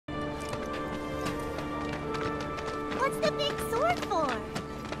What's the big sword for?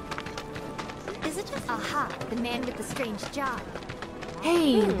 Is it just... Aha, the man with the strange job.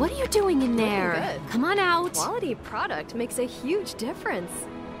 Hey, what are you doing in there? Good. Come on out. Quality product makes a huge difference.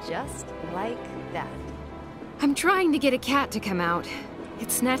 Just like that. I'm trying to get a cat to come out.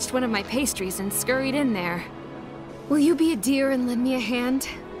 It snatched one of my pastries and scurried in there. Will you be a dear and lend me a hand?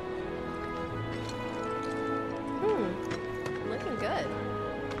 Looking good.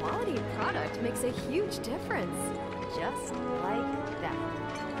 Quality product makes a huge difference. Just like that.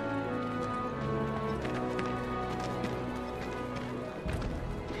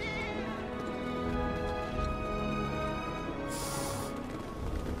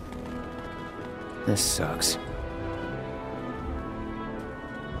 This sucks.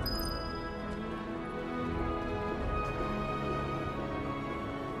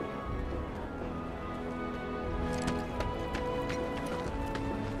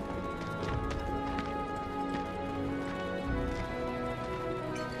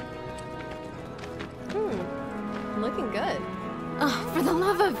 Looking good. Oh, for the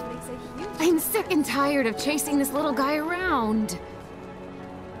love of... Makes a huge... I'm sick and tired of chasing this little guy around.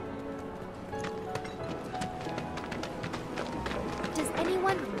 Does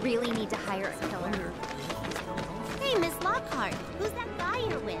anyone really need to hire a killer? Hey, Miss Lockhart, who's that guy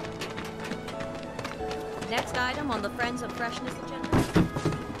you're with? Next item on the Friends of Freshness agenda.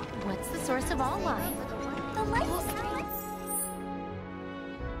 What's the source of all life? The life stream.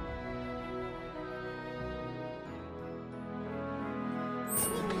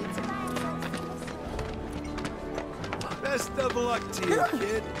 Best of luck to you,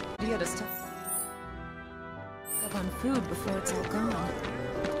 kid. You gotta stop on food before it's all gone.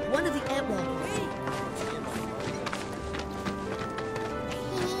 One of the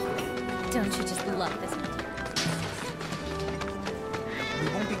Don't you just love this material? We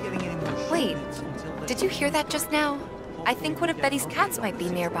won't be getting any more Wait, shipments until did you hear that just now? I think one of Betty's cats might be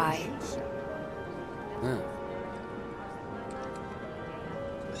nearby.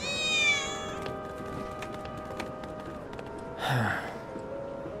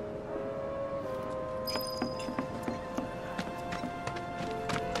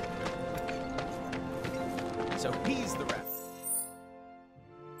 So he's the rat.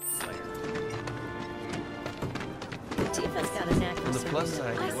 Tifa's got a knack for On the plus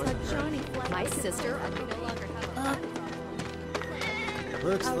serving side, I saw Johnny fly. My sister.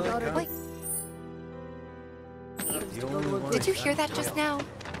 looks like Wait, the only one. did you hear that just now?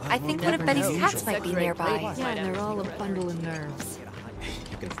 I think one of Betty's cats might be nearby. Yeah, and they're all a bundle of nerves.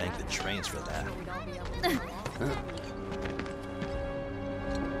 You can thank the trains for that.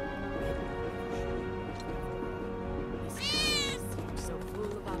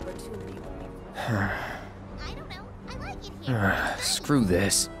 I don't know. I like it here. Screw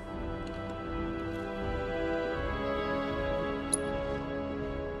this.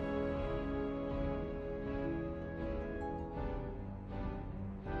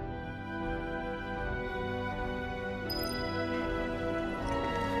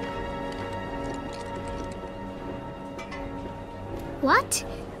 What?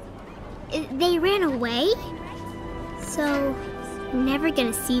 They ran away? So, never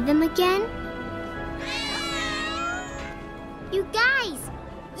gonna see them again? You guys!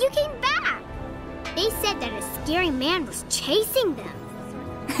 You came back! They said that a scary man was chasing them.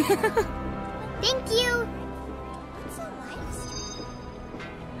 Thank you!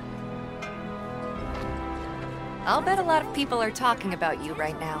 I'll bet a lot of people are talking about you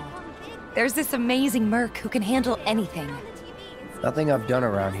right now. There's this amazing merc who can handle anything. Nothing I've done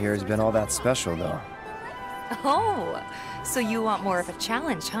around here has been all that special, though. Oh, so you want more of a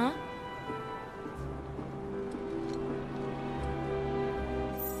challenge, huh?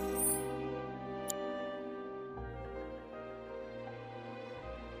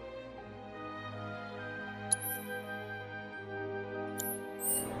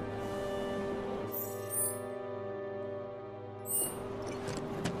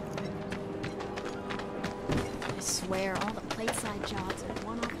 I swear, all the playside jobs are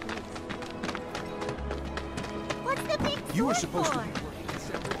one-off hits. What's the big You were sword supposed to for? be working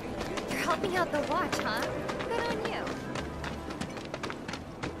separately. You're helping out the watch, huh? Good on you.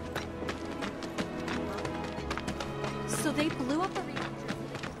 So they blew up a reactor.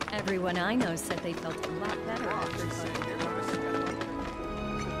 Everyone I know said they felt a lot better after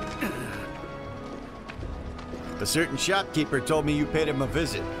A certain shopkeeper told me you paid him a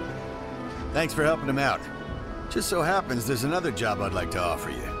visit. Thanks for helping him out. Just so happens there's another job I'd like to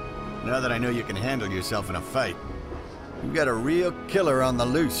offer you. Now that I know you can handle yourself in a fight. You've got a real killer on the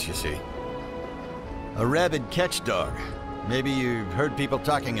loose, you see. A rabid catch dog. Maybe you've heard people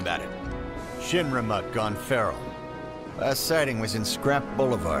talking about it. Shinramuk gone feral. Last sighting was in Scrap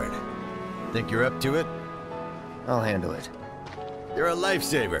Boulevard. Think you're up to it? I'll handle it. You're a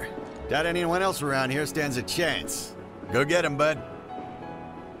lifesaver. Doubt anyone else around here stands a chance. Go get him, bud.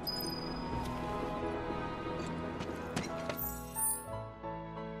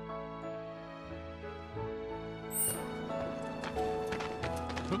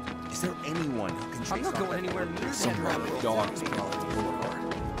 Is there anyone who can trace I'm not going anywhere near somewhere with dogs prowling the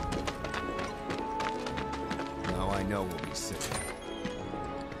boulevard? Now I know we'll be sick.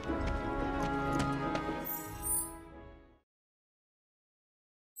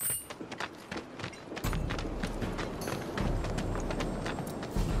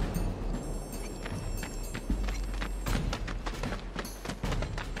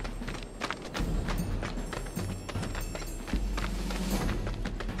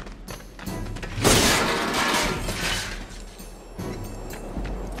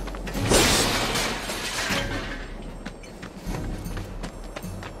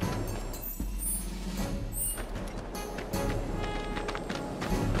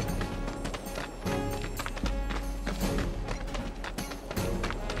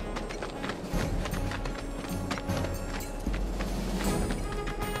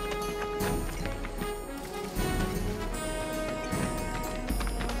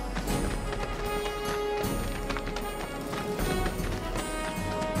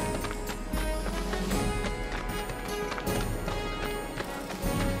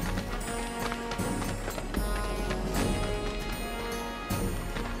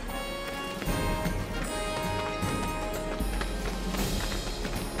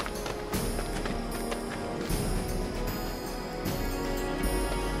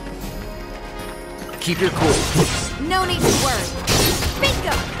 Keep your cool. No need to worry.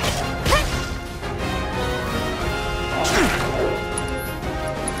 Bingo!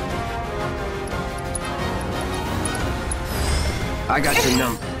 I got your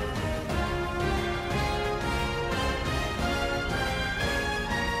number.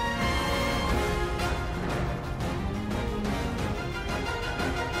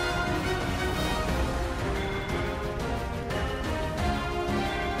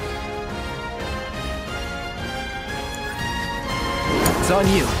 It's on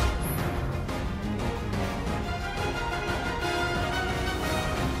you.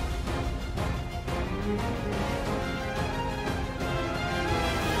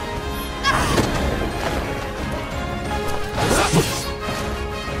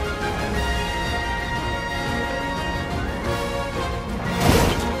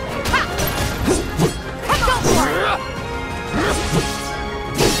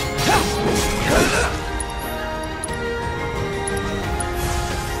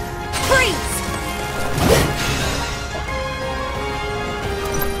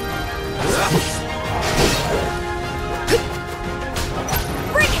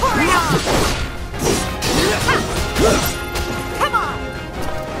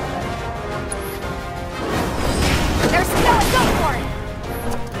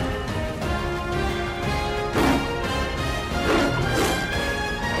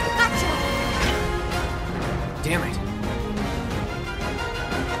 Damn it.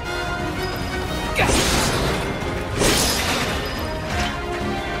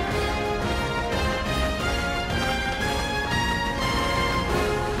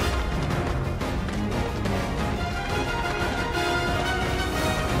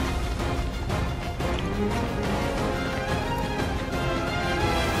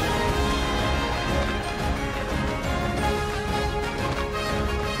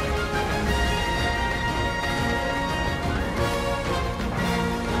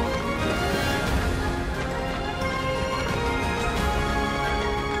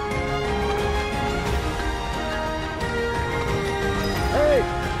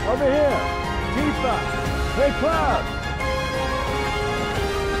 Over here! Tifa! Hey, Cloud!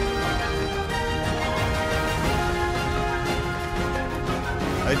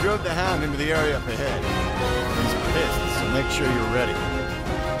 I drove the Hound into the area up ahead. He's pissed, so make sure you're ready.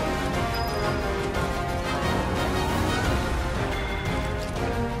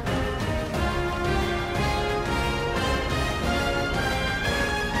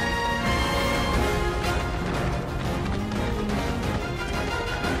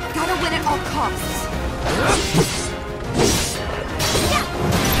 Gotta win at all costs.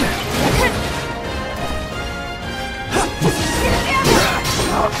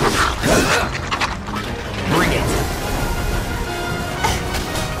 Bring it!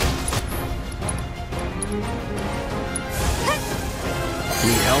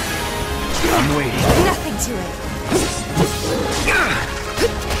 Need help? I'm waiting. Nothing to it.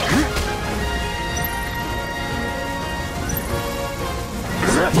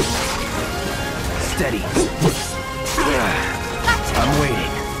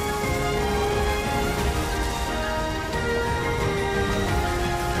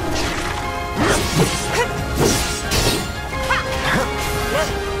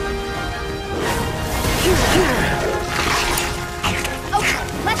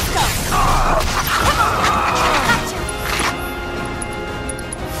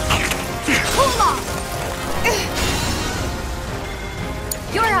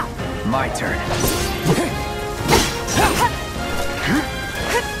 my turn.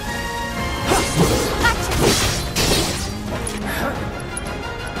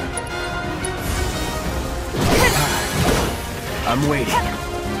 I'm waiting.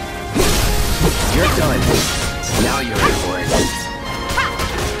 You're done. Now you're in for it.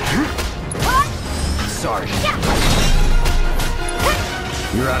 Sorry.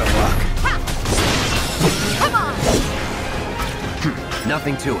 You're out of luck. Come on!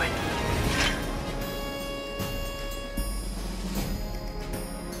 Nothing to it.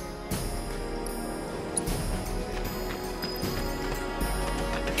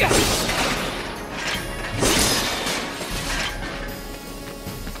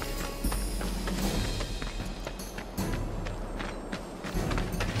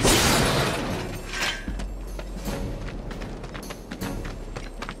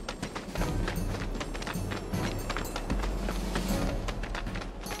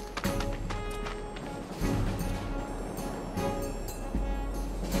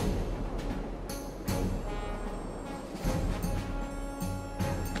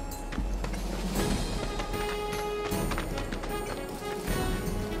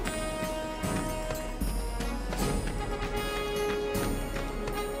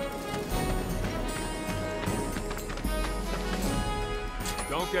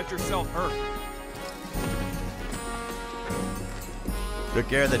 Don't get yourself hurt. Took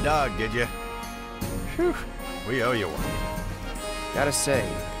care of the dog, did you? Whew. We owe you one. Gotta say,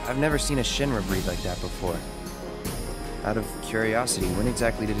 I've never seen a Shinra breed like that before. Out of curiosity, when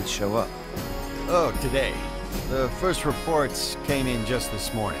exactly did it show up? Oh, today. The first reports came in just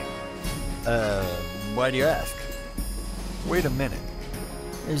this morning. Why do you ask? Wait a minute.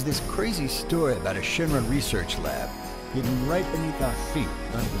 There's this crazy story about a Shinra research lab hidden right beneath our feet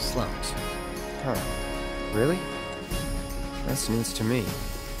under the slums. Huh. Really? That's news to me.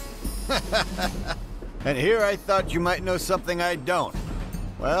 And here I thought you might know something I don't.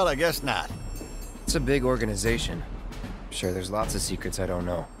 Well, I guess not. It's a big organization. Sure, there's lots of secrets I don't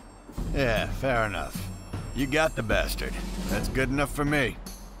know. Yeah, fair enough. You got the bastard. That's good enough for me.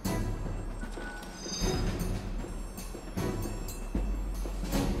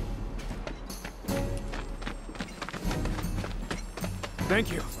 Thank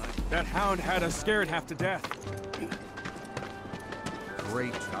you. That hound had us scared half to death.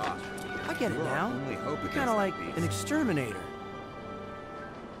 Great job. I get it now. You're kind of like an exterminator.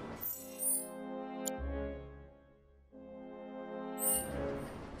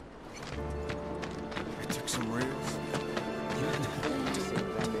 I took some reels.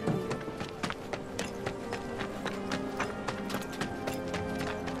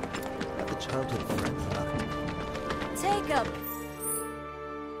 Got the childhood friend. Take a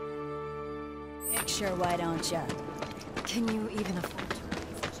picture, why don't ya? Can you even afford to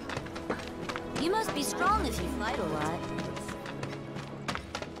raise a child? You must be strong if you fight a lot.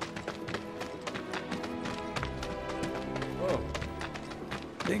 Whoa.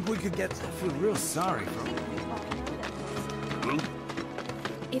 Think we could get... I feel real sorry for him.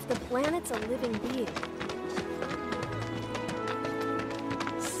 If the planet's a living being.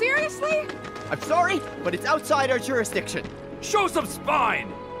 Seriously? I'm sorry, but it's outside our jurisdiction. Show some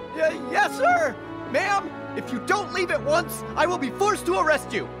spine! Yes, sir! Ma'am, if you don't leave at once, I will be forced to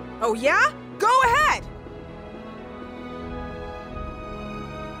arrest you. Oh, yeah? Go ahead!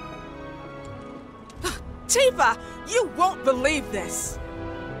 Tifa, you won't believe this.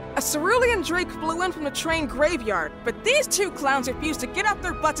 A cerulean drake flew in from the train graveyard, but these two clowns refused to get off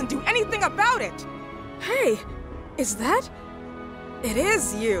their butts and do anything about it. Hey, is that? It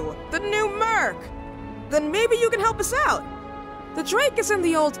is you, the new Merc. Then maybe you can help us out. The drake is in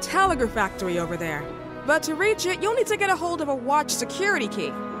the old SHAREfactory over there. But to reach it, you'll need to get a hold of a watch security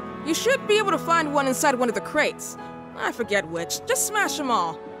key. You should be able to find one inside one of the crates. I forget which. Just smash them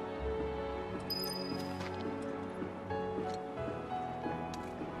all.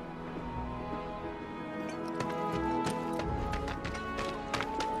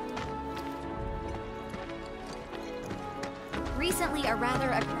 Recently, a rather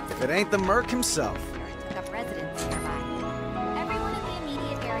aggressive If it ain't the Merc himself. took up residence nearby. Everyone in the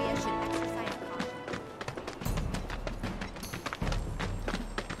immediate area should exercise caution.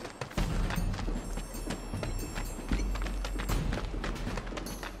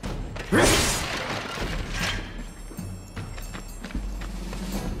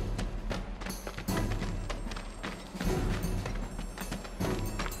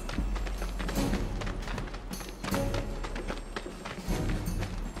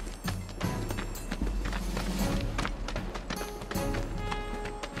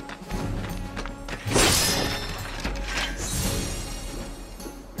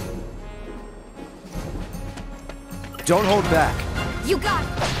 Don't hold back. You got it.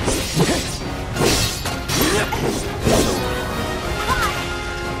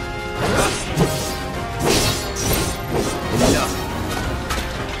 Enough.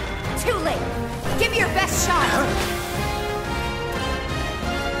 Too late. Give me your best shot.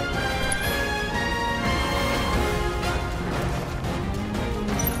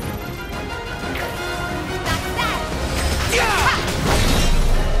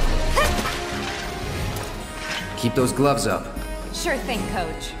 Keep those gloves up. Sure thing,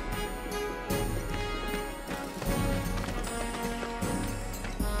 Coach.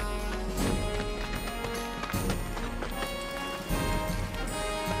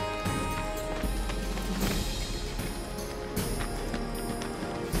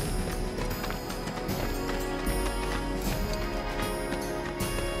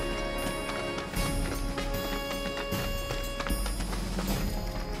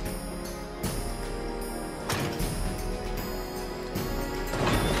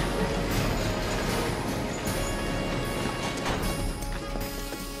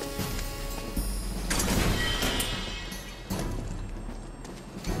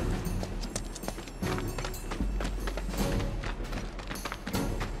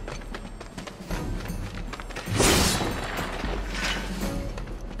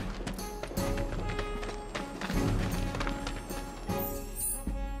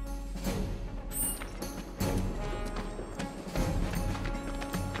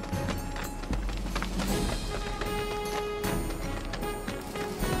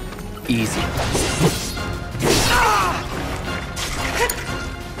 Easy.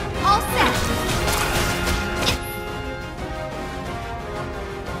 All set.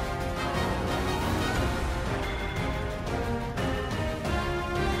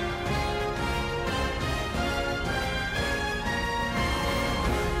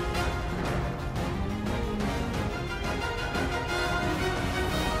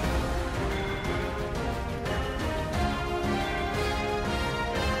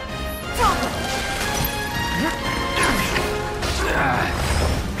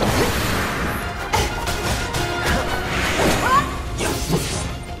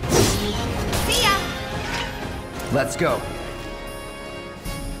 Let's go.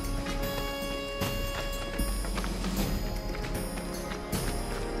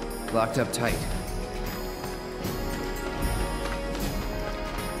 Locked up tight.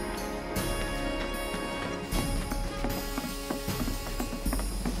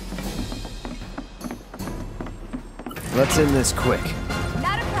 Let's end this quick.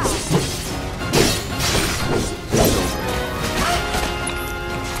 Not a problem.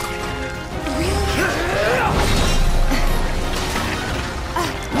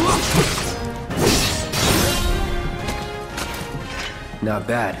 Not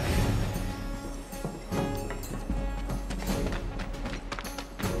bad.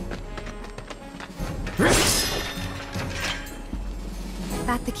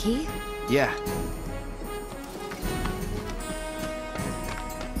 That the key? Yeah.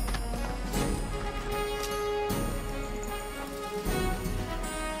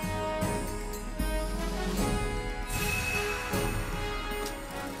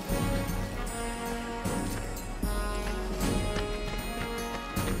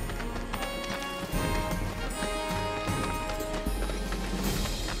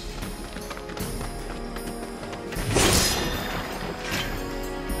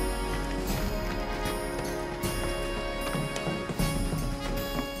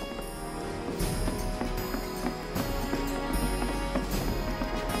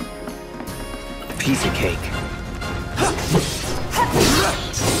 Piece of cake.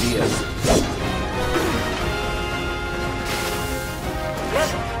 See ya.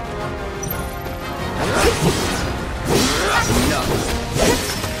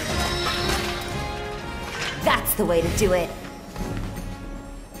 That's the way to do it.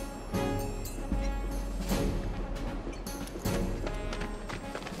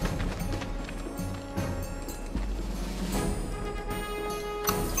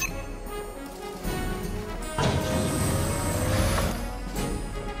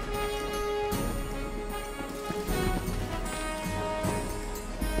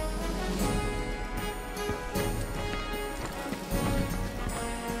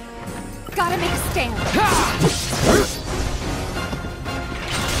 Gotta make a stand.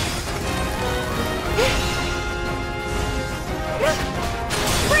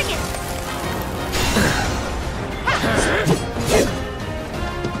 Bring it!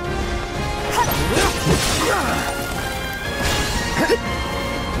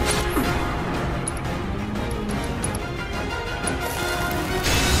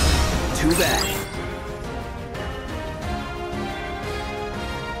 Too bad.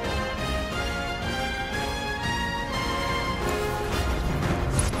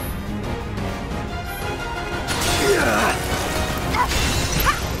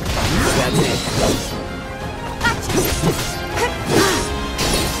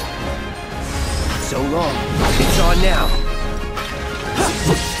 So long. It's on now.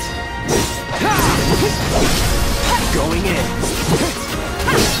 Going in.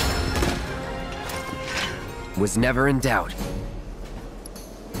 Was never in doubt.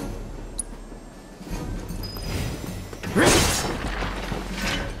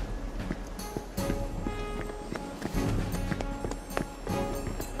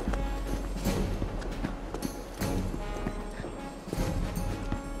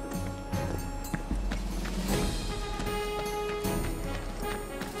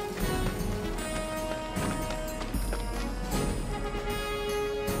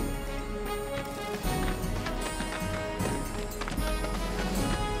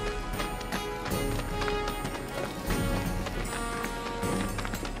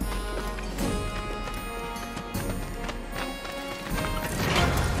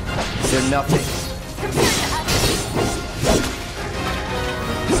 They're nothing.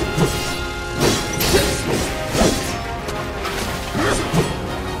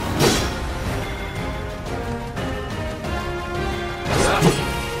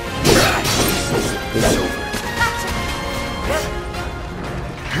 It's over.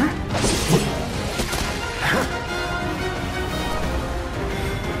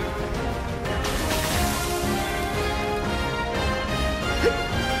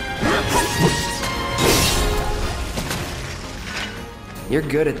 You're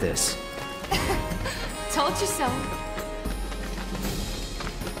good at this. Told you so.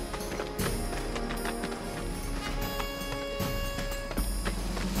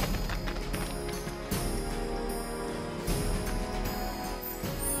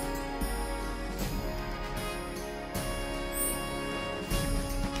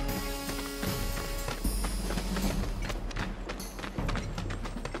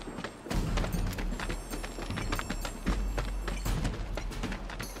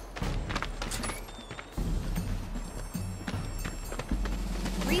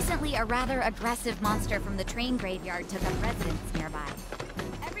 Recently, a rather aggressive monster from the train graveyard took up residence nearby.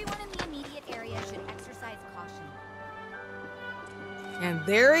 Everyone in the immediate area should exercise caution. And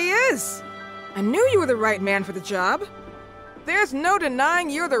there he is! I knew you were the right man for the job. There's no denying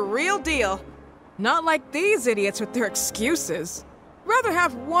you're the real deal. Not like these idiots with their excuses. Rather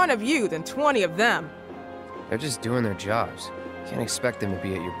have one of you than 20 of them. They're just doing their jobs. Can't expect them to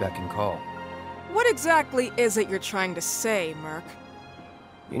be at your beck and call. What exactly is it you're trying to say, Merc?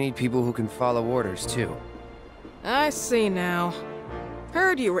 You need people who can follow orders, too. I see now.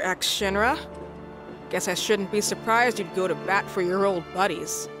 Heard you were ex-Shinra. Guess I shouldn't be surprised you'd go to bat for your old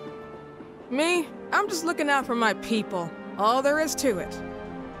buddies. Me, I'm just looking out for my people. All there is to it.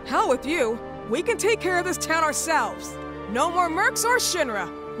 Hell with you. We can take care of this town ourselves. No more Mercs or Shinra.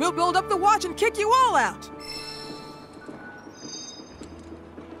 We'll build up the watch and kick you all out.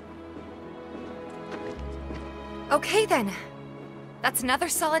 Okay then. That's another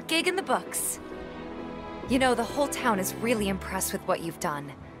solid gig in the books. You know, the whole town is really impressed with what you've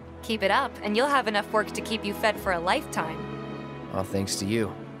done. Keep it up, and you'll have enough work to keep you fed for a lifetime. All thanks to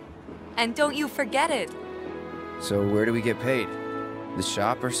you. And don't you forget it. So where do we get paid? The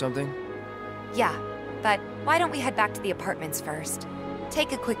shop or something? Yeah, but why don't we head back to the apartments first?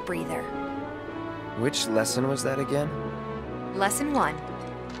 Take a quick breather. Which lesson was that again? Lesson 1.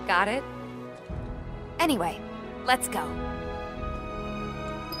 Got it? Anyway, let's go.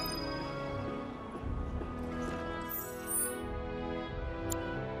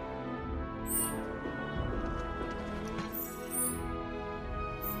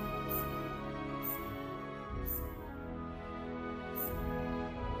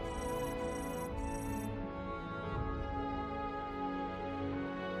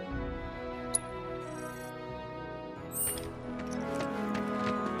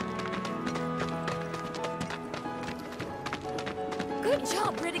 Good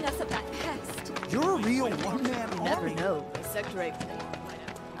job ridding us of that pest. You're a real one-man army. Never know. Sector 8.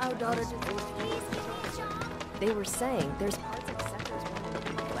 Our daughter just... They were saying there's parts of Sectors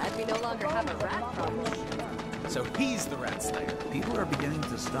 1. Glad we no longer have a rat problem. So he's the rat slayer. People are beginning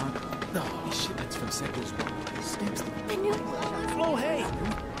to stock These shipments from Sectors 1 stamps the... The new... Oh, hey!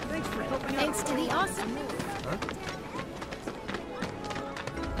 Thanks for helping out. Thanks to the awesome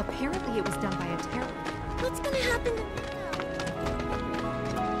Apparently it was done by a terrorist. What's gonna happen?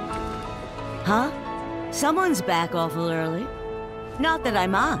 Huh? Someone's back awful early. Not that I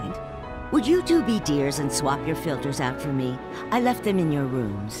mind. Would you two be dears and swap your filters out for me? I left them in your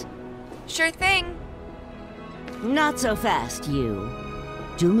rooms. Sure thing. Not so fast, you.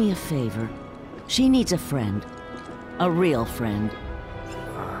 Do me a favor. She needs a friend. A real friend.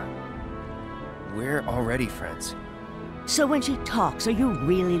 we're already friends. So when she talks, are you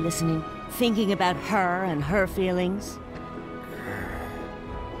really listening? Thinking about her and her feelings?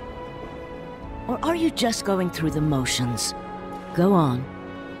 Or are you just going through the motions? Go on.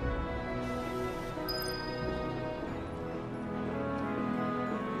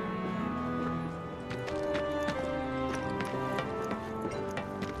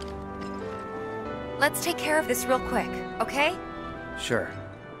 Let's take care of this real quick, okay? Sure.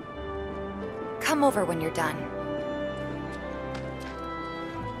 Come over when you're done.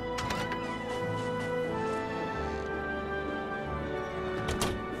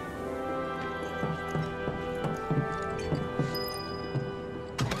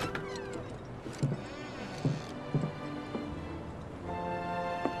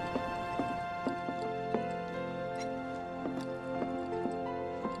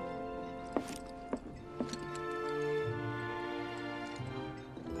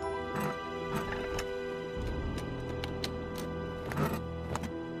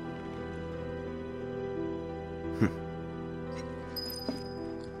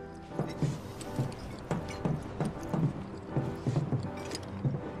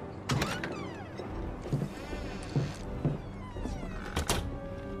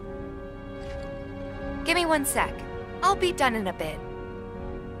 Give me 1 sec. I'll be done in a bit.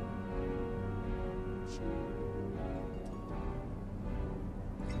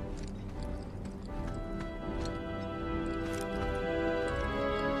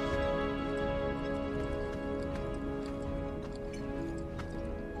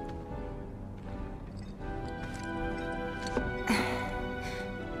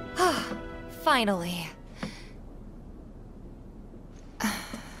 Finally.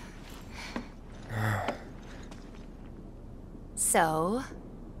 So,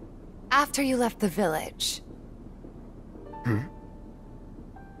 after you left the village,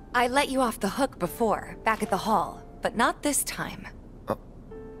 I let you off the hook before, back at the hall, but not this time.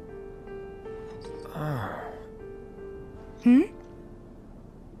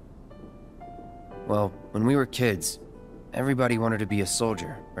 Well, when we were kids, everybody wanted to be a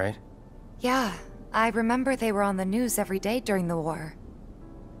soldier, right? Yeah, I remember they were on the news every day during the war.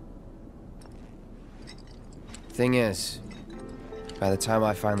 Thing is, by the time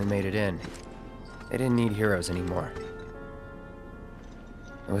I finally made it in, they didn't need heroes anymore.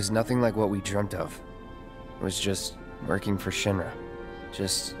 It was nothing like what we dreamt of. It was just working for Shinra.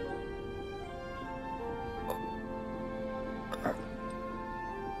 Just...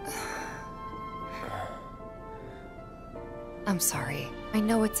 I'm sorry. I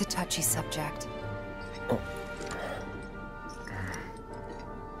know it's a touchy subject.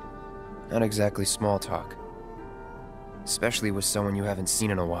 Not exactly small talk. Especially with someone you haven't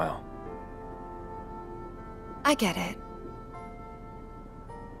seen in a while. I get it.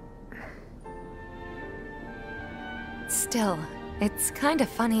 Still, it's kind of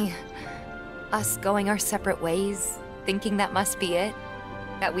funny. Us going our separate ways, thinking that must be it.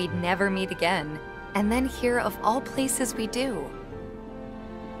 That we'd never meet again. And then here, of all places, we do.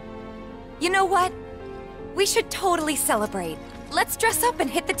 You know what? We should totally celebrate. Let's dress up and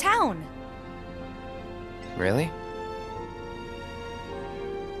hit the town. Really?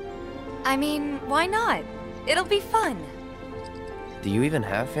 I mean, why not? It'll be fun. Do you even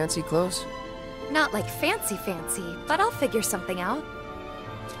have fancy clothes? Not like fancy, but I'll figure something out.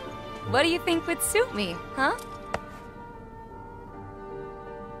 What do you think would suit me, huh?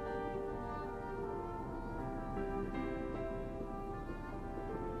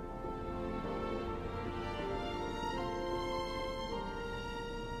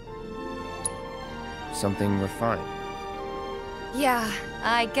 Something refined. Yeah,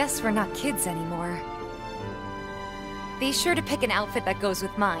 I guess we're not kids anymore. Be sure to pick an outfit that goes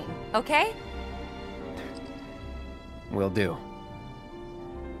with mine, okay? Will do.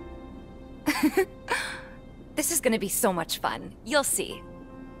 This is gonna be so much fun. You'll see.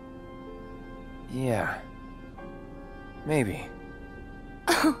 Yeah. Maybe.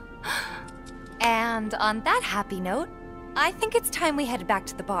 And on that happy note, I think it's time we headed back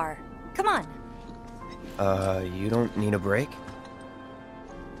to the bar. Come on. You don't need a break?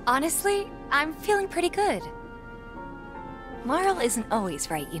 Honestly, I'm feeling pretty good. Marl isn't always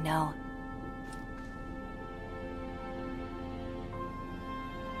right, you know.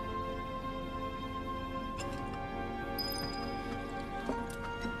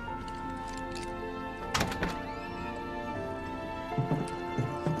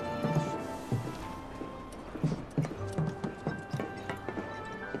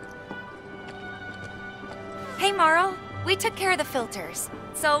 Hey, Marl. We took care of the filters,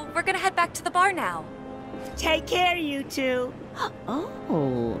 so we're gonna head back to the bar now. Take care, you two.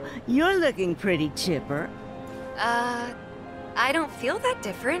 Oh, you're looking pretty chipper. I don't feel that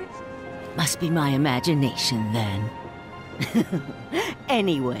different. Must be my imagination, then.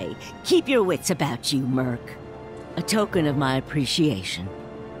 Anyway, keep your wits about you, Merc. A token of my appreciation.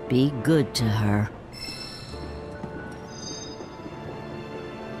 Be good to her.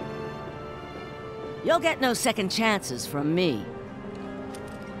 You'll get no second chances from me.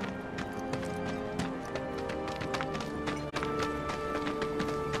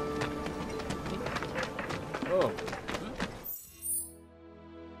 Oh.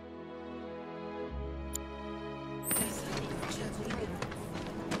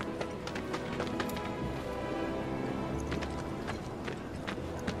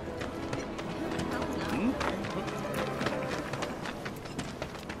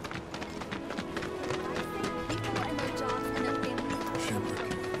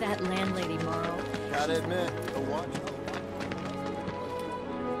 That landlady, Marl. Gotta admit, the watch.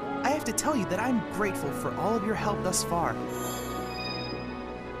 I have to tell you that I'm grateful for all of your help thus far.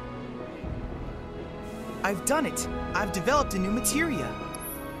 I've done it. I've developed a new materia.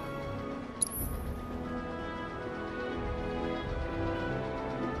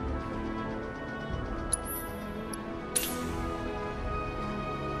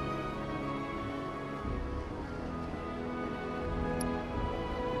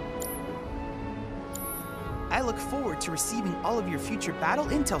 I look forward to receiving all of your future battle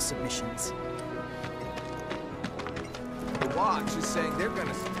intel submissions. The watch is saying they're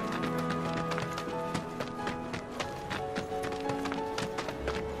gonna...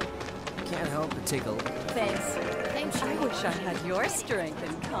 Can't help but take a look. Thanks. I wish I had your strength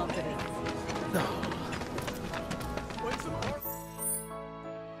and confidence.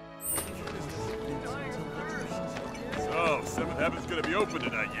 So, Seventh Heaven's gonna be open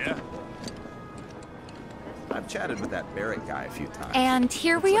tonight, yeah? I've chatted with that Barrett guy a few times. And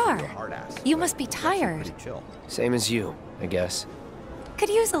here we Looks are. like a hard-ass, You but must be he's actually tired. pretty chill. Same as you, I guess. Could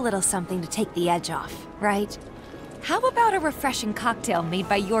use a little something to take the edge off, right? How about a refreshing cocktail made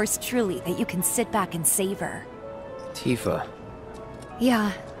by yours truly that you can sit back and savor? Tifa.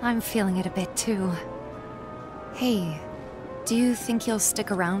 Yeah, I'm feeling it a bit too. Hey, do you think you'll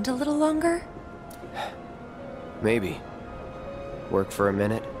stick around a little longer? Maybe. Work for a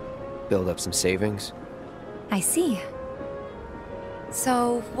minute, build up some savings. I see.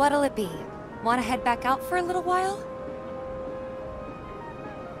 So, what'll it be? Want to head back out for a little while?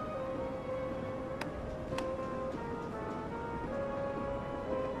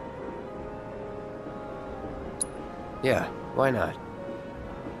 Yeah, why not?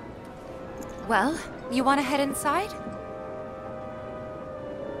 Well, you want to head inside?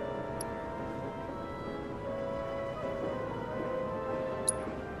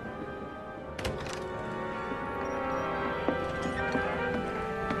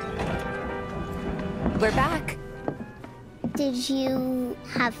 We're back. Did you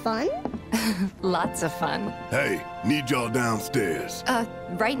have fun? Lots of fun. Hey, need y'all downstairs.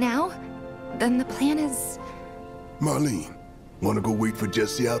 Right now? Then the plan is... Marlene, wanna go wait for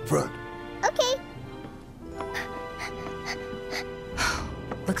Jesse out front? Okay.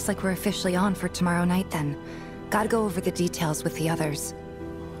 Looks like we're officially on for tomorrow night then. Gotta go over the details with the others.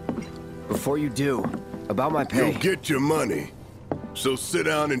 Before you do, about my pay. You'll get your money. So sit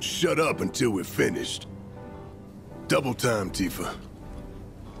down and shut up until we're finished. Double time, Tifa.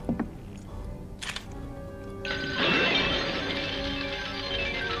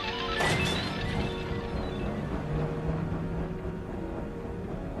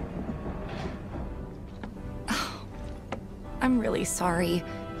 I'm really sorry,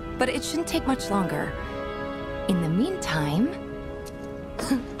 but it shouldn't take much longer. In the meantime...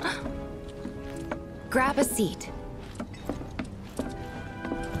 grab a seat.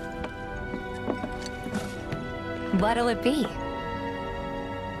 What'll it be?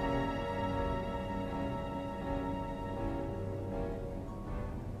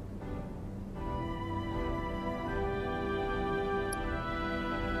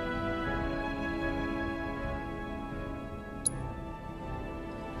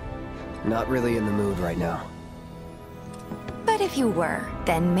 Not really in the mood right now. But if you were,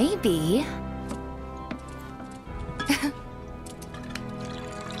 then maybe...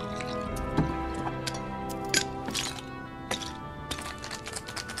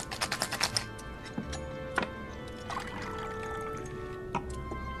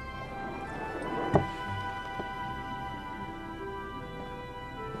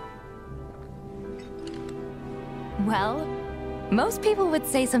 Well, most people would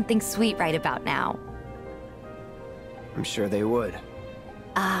say something sweet right about now. I'm sure they would.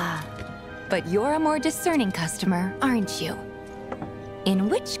 Ah, But you're a more discerning customer, aren't you? In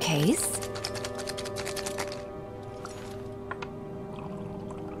which case...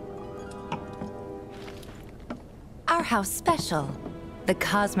 our house special, the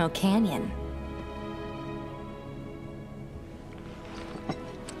Cosmo Canyon.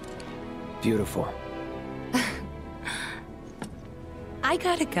 Beautiful. I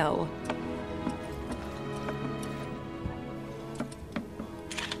gotta go.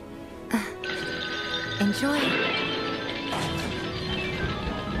 Enjoy.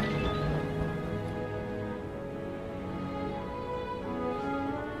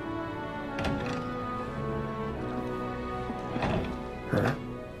 Huh?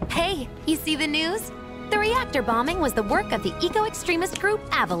 Hey, you see the news? The reactor bombing was the work of the eco-extremist group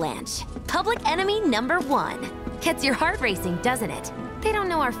Avalanche. Public enemy #1. Gets your heart racing, doesn't it? They don't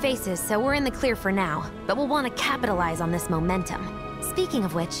know our faces, so we're in the clear for now. But we'll want to capitalize on this momentum. Speaking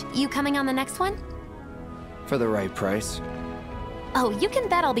of which, you coming on the next one? For the right price. Oh, you can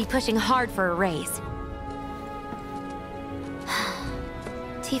bet I'll be pushing hard for a raise.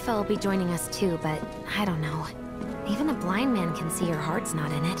 Tifa will be joining us too, but I don't know. Even a blind man can see her heart's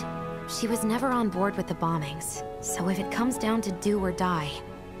not in it. She was never on board with the bombings, so if it comes down to do or die...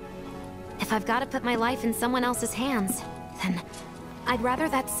 if I've got to put my life in someone else's hands, then I'd rather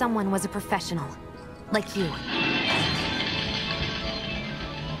that someone was a professional. Like you.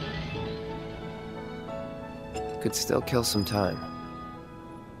 Could still kill some time.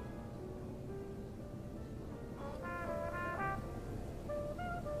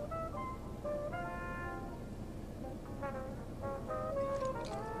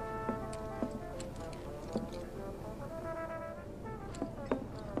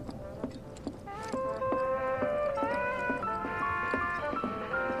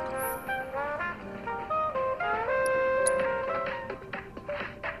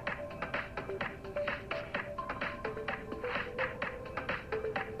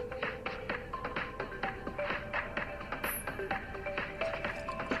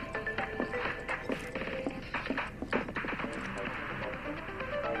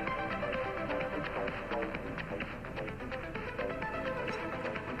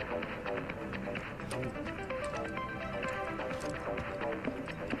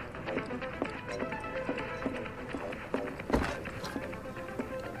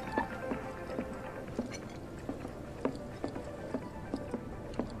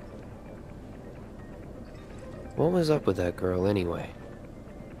 What was up with that girl anyway?